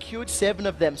 and he secured 7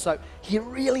 of them. So he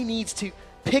really needs to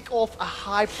pick off a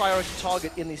high priority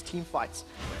target in these team fights.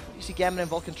 You see Gambit and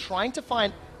Vulcun trying to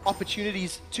find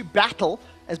opportunities to battle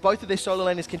as both of their solo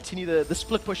laners continue the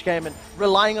split push game and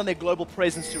relying on their global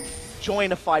presence to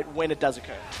join a fight when it does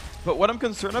occur. But what I'm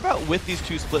concerned about with these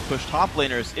 2 split push top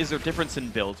laners is their difference in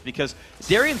builds, because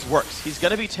Darian's works. He's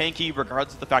going to be tanky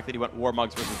regardless of the fact that he went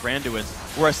Warmogs versus Randuins,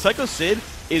 whereas Psycho Sid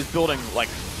is building like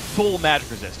full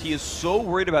magic resist. He is so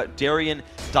worried about Darian,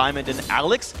 Diamond, and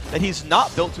Alex that he's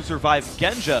not built to survive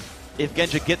Genja if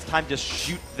Genja gets time to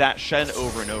shoot that Shen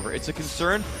over and over. It's a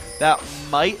concern that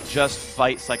might just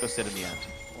fight Psycho Sid in the end.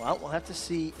 Well, we'll have to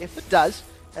see if it does.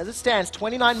 As it stands,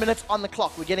 29 minutes on the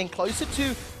clock. We're getting closer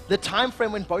to the time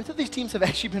frame when both of these teams have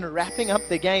actually been wrapping up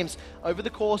their games over the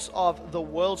course of the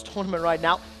Worlds tournament right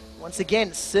now. Once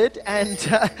again, Sid and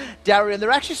Darian,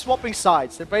 they're actually swapping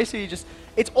sides. They're basically just,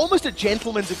 it's almost a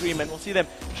gentleman's agreement. We'll see them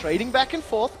trading back and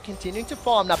forth, continuing to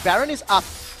farm. Now, Baron is up.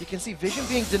 You can see Vision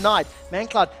being denied.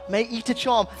 Mancloud may eat a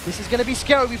charm. This is going to be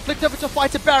scary. We flicked over to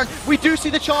fight at Baron. We do see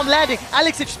the charm landing.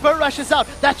 Alexich Spirit rushes out.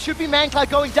 That should be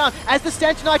Mancloud going down. As the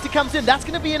Stantonite comes in, that's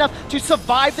going to be enough to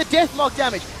survive the Deathmark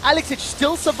damage. Alexich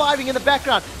still surviving in the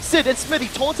background. Sid and Smithy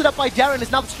taunted up by Darren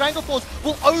as now the Stranglethorns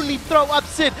will only throw up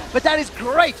Sid. But that is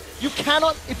great. You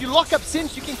cannot, if you lock up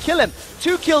Singe, you can kill him.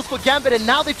 2 kills for Gambit, and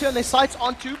now they turn their sights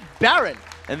onto Baron.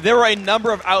 And there were a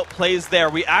number of outplays there.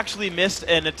 We actually missed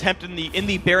an attempt in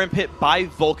the Baron pit by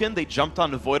Vulcun. They jumped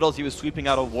onto Voidal as he was sweeping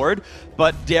out a ward,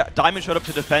 but Diamond showed up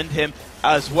to defend him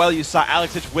as well. You saw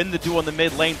Alexich win the duel in the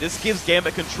mid lane. This gives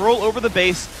Gambit control over the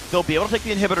base. They'll be able to take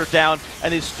the inhibitor down,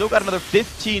 and they've still got another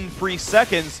 15 free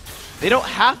seconds. They don't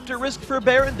have to risk for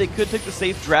Baron. They could take the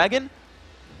safe Dragon,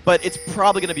 but it's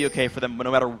probably going to be okay for them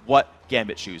no matter what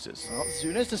Gambit chooses. Well,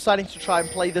 Zuna's deciding to try and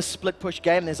play this split push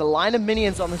game. There's a line of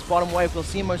minions on this bottom wave. We'll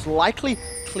see him most likely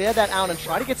clear that out and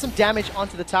try to get some damage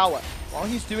onto the tower. While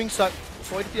he's doing so,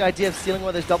 toyed with the idea of stealing one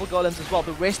of those double golems as well.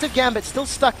 The rest of Gambit still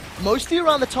stuck mostly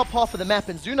around the top half of the map,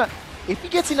 and Zuna, if he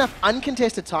gets enough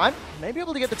uncontested time, may be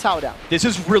able to get the tower down. This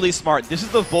is really smart. This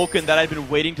is the Vulcun that I've been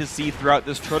waiting to see throughout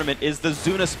this tournament, is the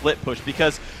Zuna split push,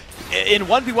 because in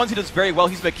 1v1s he does very well.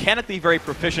 He's mechanically very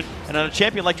proficient, and on a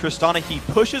champion like Tristana, he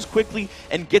pushes quickly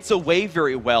and gets away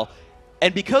very well.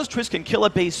 And because Triss can kill a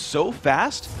base so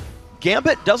fast,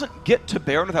 Gambit doesn't get to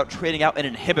Baron without trading out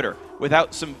an inhibitor,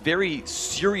 without some very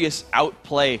serious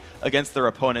outplay against their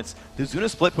opponents. The Zuna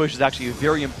split push is actually a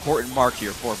very important mark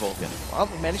here for Vulcun. Well,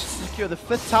 we managed to secure the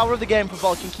 5th tower of the game for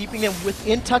Vulcun, keeping them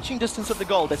within touching distance of the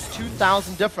goal. That's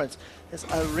 2,000 difference. There's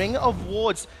a ring of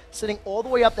wards sitting all the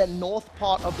way up that north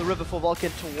part of the river for Vulcun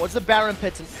towards the Baron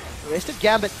pits, and the rest of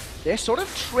Gambit, they're sort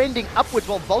of trending upwards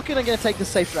while Vulcun are going to take the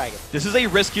safe Dragon. This is a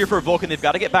risk here for Vulcun. They've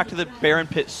got to get back to the Baron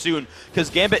pit soon, because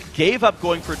Gambit gave up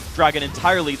going for Dragon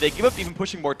entirely. They gave up even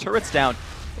pushing more turrets down,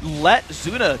 let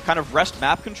Zuna kind of rest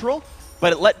map control,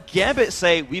 but it let Gambit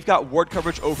say, we've got ward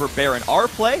coverage over Baron. Our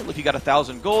play, look, you got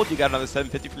 1,000 gold, you got another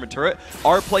 750 from a turret.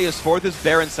 Our play is for this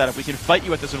Baron setup. We can fight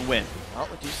you at this and win. Well,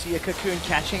 we do see a Cocoon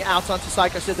catching out onto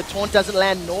Psycho Sid. The taunt doesn't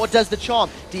land, nor does the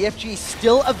charm. DFG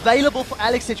still available for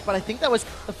Alexich, but I think that was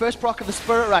the first proc of the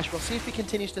Spirit Rush. We'll see if he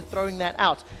continues to throwing that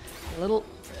out. A little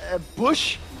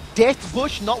bush, death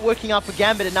bush, not working out for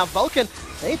Gambit. And now Vulcun,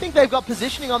 they think they've got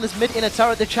positioning on this mid-inner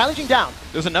turret. They're challenging down.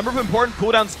 There's a number of important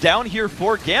cooldowns down here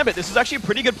for Gambit. This is actually a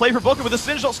pretty good play for Vulcun with the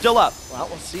Singe ult still up. Well,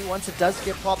 we'll see once it does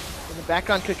get popped. In the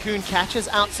background, Cocoon catches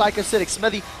out Psycho Sid.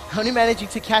 Smithy only managing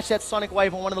to catch that Sonic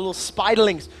Wave on one of the little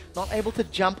spiderlings. Not able to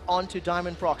jump onto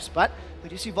Diamond Procs, but we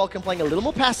do see Vulcun playing a little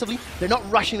more passively. They're not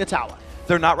rushing the tower.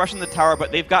 They're not rushing the tower,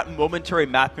 but they've got momentary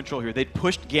map control here. They'd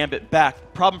pushed Gambit back.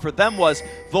 Problem for them was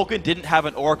Vulcun didn't have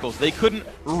an Oracle, so they couldn't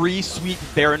re-sweep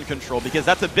Baron control, because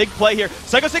that's a big play here.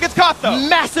 Psycho Sid gets caught, though!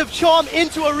 Massive charm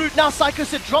into a root. Now Psycho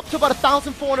Sid dropped to about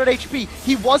 1,400 HP.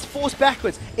 He was forced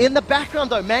backwards. In the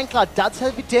background, though, Mancloud does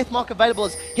have a Deathmark available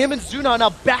as him and Zuna are now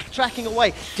backtracking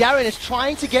away. Darren is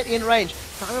trying to get in range.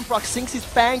 Diamondprox sinks his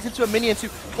fangs into a minion to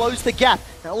close the gap.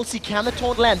 Now we'll see, can the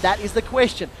taunt land? That is the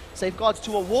question. Safeguards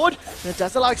to a ward, and it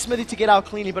does allow Smithy to get out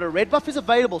cleanly, but a red buff is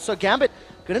available, so Gambit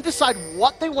going to decide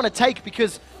what they want to take,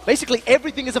 because basically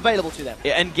everything is available to them.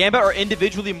 Yeah, and Gambit are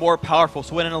individually more powerful,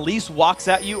 so when an Elise walks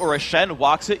at you or a Shen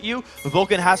walks at you,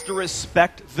 Vulcun has to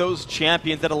respect those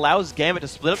champions. That allows Gambit to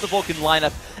split up the Vulcun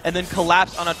lineup and then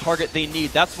collapse on a target they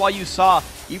need. That's why you saw,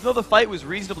 even though the fight was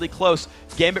reasonably close,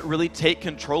 Gambit really take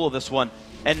control of this one.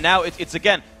 And now it's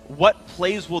again, what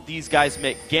plays will these guys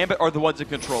make? Gambit are the ones in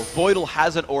control. Voidal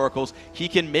has an Oracles. He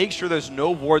can make sure there's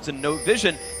no wards and no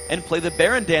vision and play the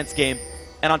Baron dance game.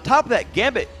 And on top of that,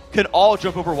 Gambit can all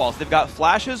jump over walls. They've got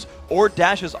flashes or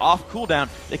dashes off cooldown.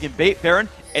 They can bait Baron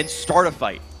and start a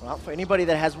fight. Well, for anybody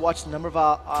that has watched a number of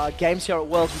our games here at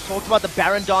Worlds, we talked about the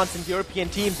Baron dance in European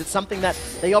teams. It's something that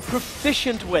they are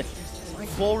proficient with. It's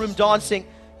like ballroom dancing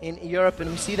in Europe,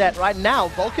 and we see that right now.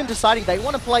 Vulcun deciding they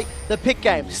want to play the pick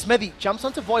game. Smithy jumps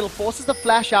onto Voidal, forces the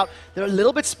flash out. They're a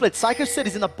little bit split. Psycho Sid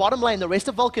is in the bottom lane. The rest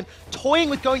of Vulcun toying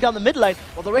with going down the mid lane,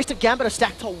 while the rest of Gambit are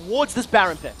stacked towards this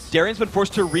Baron pit. Darian's been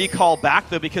forced to recall back,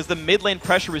 though, because the mid lane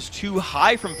pressure is too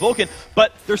high from Vulcun,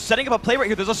 but they're setting up a play right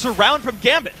here. There's a surround from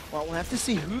Gambit. Well, we'll have to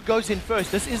see who goes in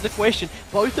first. This is the question.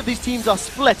 Both of these teams are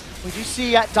split. We do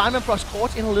see Diamondprox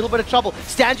caught in a little bit of trouble.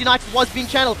 Stand United was being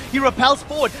channeled. He repels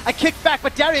forward. A kick back,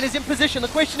 but Darian is in position. The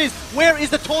question is, where is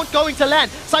the taunt going to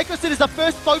land? Psycho Sid is the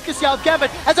first focus here of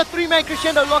Gambit as a three-man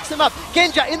crescendo locks him up.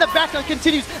 Genja in the background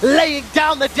continues laying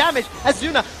down the damage as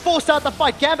Zuna forced out the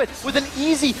fight. Gambit with an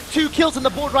easy 2 kills on the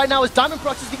board right now as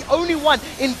Diamondprox is the only one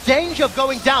in danger of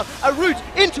going down. A root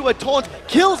into a taunt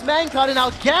kills Mankind, and now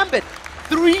Gambit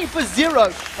 3 for 0,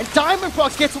 and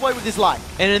Diamondprox gets away with his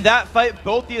life. And in that fight,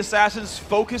 both the Assassins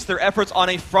focused their efforts on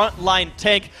a frontline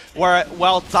tank, where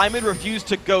while Diamond refused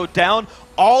to go down,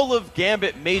 all of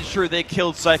Gambit made sure they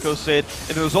killed Psycho Sid.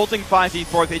 In the resulting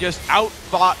 5v4, they just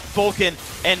outfought Vulcun.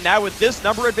 And now with this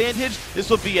number advantage, this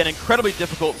will be an incredibly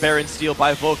difficult Baron steal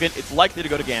by Vulcun. It's likely to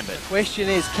go to Gambit. Question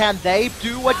is, can they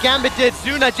do what Gambit did?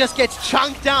 Zuna just gets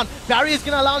chunked down. Barrier's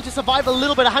going to allow him to survive a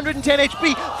little bit. 110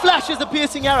 HP, flashes the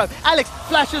piercing arrow. Alex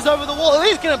flashes over the wall.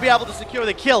 He's going to be able to secure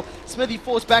the kill. Smithy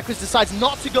forced backwards, decides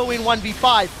not to go in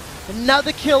 1v5.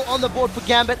 Another kill on the board for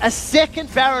Gambit, a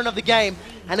second Baron of the game,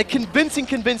 and a convincing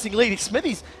lead.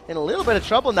 Smithy's in a little bit of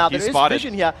trouble now. There is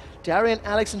vision here. Darian,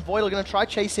 Alex, and Voidal are going to try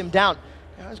chase him down.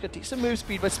 He's got decent move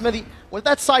speed, but Smithy, with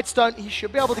that side stone, he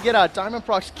should be able to get out.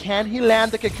 Diamondprox, can he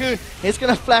land the cocoon? He's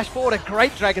going to flash forward, a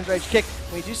great Dragon's Rage kick.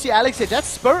 We do see Alex here, that's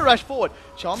Spirit Rush forward.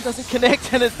 Charm doesn't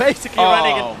connect, and it's basically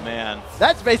running. Oh, man.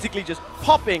 That's basically just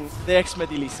popping the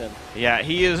ex-Smithy Lee Sin. Yeah,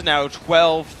 he is now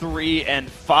 12, 3, and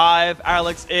 5.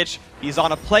 Alex Ich, he's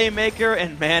on a playmaker,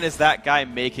 and man, is that guy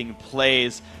making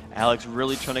plays. Alex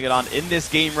really trying to get on in this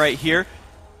game right here.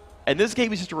 And this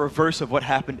game is just a reverse of what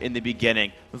happened in the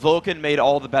beginning. Vulcun made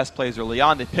all the best plays early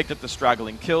on. They picked up the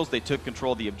straggling kills. They took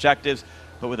control of the objectives.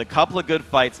 But with a couple of good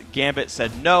fights, Gambit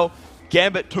said no.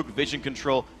 Gambit took vision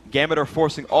control. Gambit are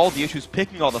forcing all the issues,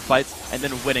 picking all the fights, and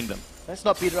then winning them. Let's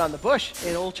not beat around the bush.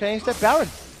 It all changed at Baron.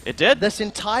 It did. This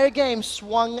entire game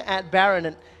swung at Baron,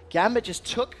 and Gambit just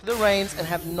took the reins and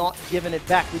have not given it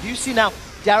back. We do see now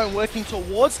Darren working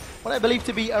towards what I believe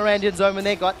to be Arandian Zone, and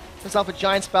they got himself a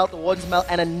giant spell, the Warden's Mail,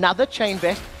 and another Chain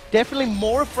Vest. Definitely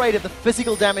more afraid of the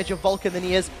physical damage of Vulcun than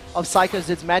he is of Psycho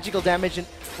Zid's magical damage. And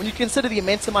when you consider the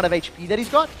immense amount of HP that he's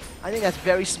got, I think that's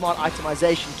very smart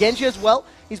itemization. Genji as well,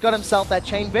 he's got himself that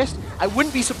Chain Vest. I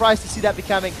wouldn't be surprised to see that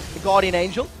becoming the Guardian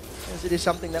Angel, as it is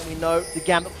something that we know the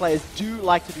Gambit players do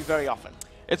like to do very often.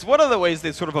 It's one of the ways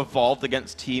they've sort of evolved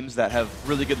against teams that have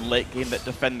really good late game that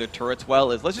defend their turrets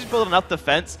well, is let's just build enough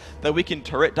defense that we can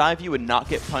turret dive you and not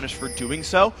get punished for doing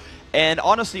so. And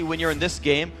honestly, when you're in this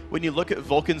game, when you look at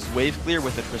Vulcan's wave clear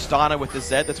with the Tristana, with the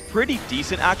Zed, that's pretty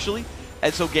decent actually.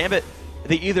 And so Gambit,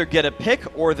 they either get a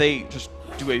pick or they just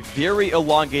do a very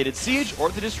elongated siege, or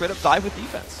they just straight up dive with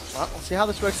defense. Well, we'll see how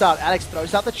this works out. Alex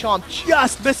throws out the charm,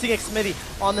 just missing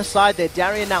Xmitty on the side there.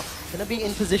 Darian now going to be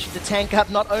in position to tank up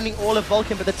not only all of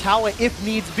Vulcun, but the tower if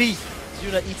needs be.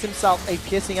 Zuna eats himself a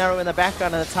piercing arrow in the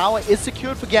background, and the tower is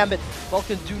secured for Gambit.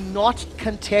 Vulcun do not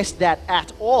contest that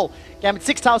at all. Gambit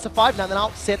 6 towers to 5 now. They now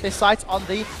set their sights on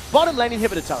the bottom lane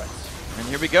inhibitor turrets. And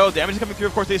here we go. Damage is coming through.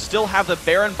 Of course, they still have the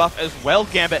Baron buff as well,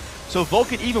 Gambit. So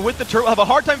Vulcun, even with the turret, will have a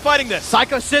hard time fighting this.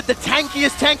 Psycho Sid, the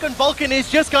tankiest tank on Vulcun, is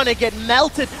just going to get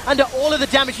melted under all of the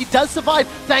damage. He does survive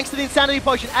thanks to the Insanity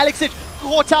Potion. Alex Ich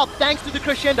caught out thanks to the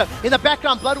crescendo. In the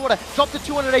background, Bloodwater dropped to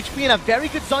 200 HP, and a very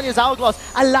good Zhonya's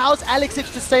Hourglass allows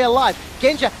Alexich to stay alive.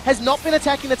 Genja has not been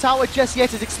attacking the tower just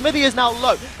yet, as Xmithie is now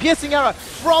low. Piercing arrow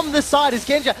from the side as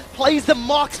Genja plays the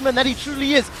marksman that he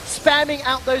truly is, spamming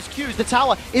out those Qs. The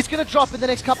tower is going to drop in the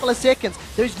next couple of seconds.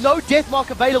 There's no death mark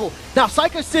available. Now,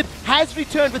 Psycho Sid has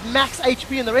returned with max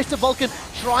HP, and the rest of Vulcun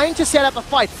trying to set up a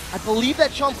fight. I believe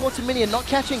that Charm caught to Minion, not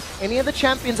catching any of the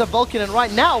champions of Vulcun, and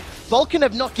right now, Vulcun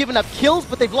have not given up kills,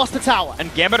 but they've lost the tower.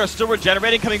 And Gambit are still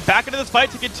regenerating, coming back into this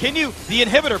fight to continue the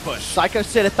inhibitor push. Psycho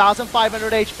Sid,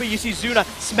 1,500 HP. You see Zuna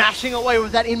smashing away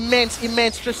with that immense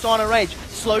Tristana range.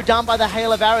 Slowed down by the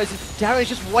hail of arrows. Darren's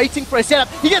just waiting for a setup.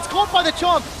 He gets caught by the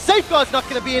charm. Safeguard's not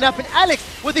going to be enough. And Alex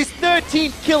with his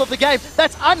 13th kill of the game.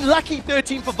 That's unlucky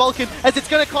 13 for Vulcun, as it's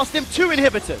going to cost him 2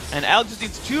 inhibitors. And Alex just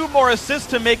needs 2 more assists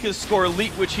to make his score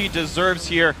elite, which he deserves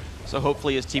here. So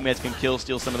hopefully his teammates can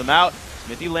steal some of them out.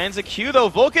 Xmithie lands a Q,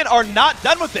 though. Vulcun are not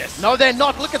done with this. No, they're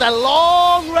not. Look at that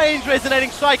long-range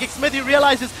resonating strike. Xmithie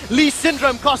realizes Lee's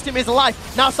Syndrome cost him his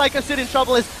life. Now Psycho Sid in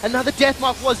trouble as another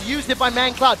Deathmark was used there by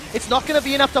ManCloud. It's not going to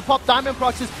be enough to pop Diamond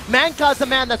Proxes. ManCloud's the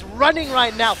man that's running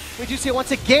right now. We do see once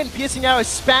again Piercing Arrow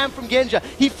spam from Genja.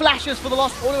 He flashes for the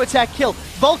lost auto-attack kill.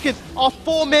 Vulcun are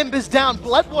 4 members down.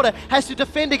 Bloodwater has to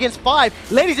defend against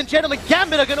 5. Ladies and gentlemen,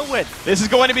 Gambit are going to win. This is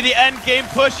going to be the end game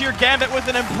push here. Gambit with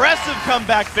an impressive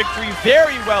comeback victory.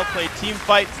 Very well played team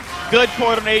fight, good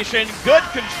coordination, good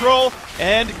control,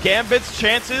 and Gambit's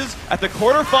chances at the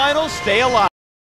quarterfinals stay alive.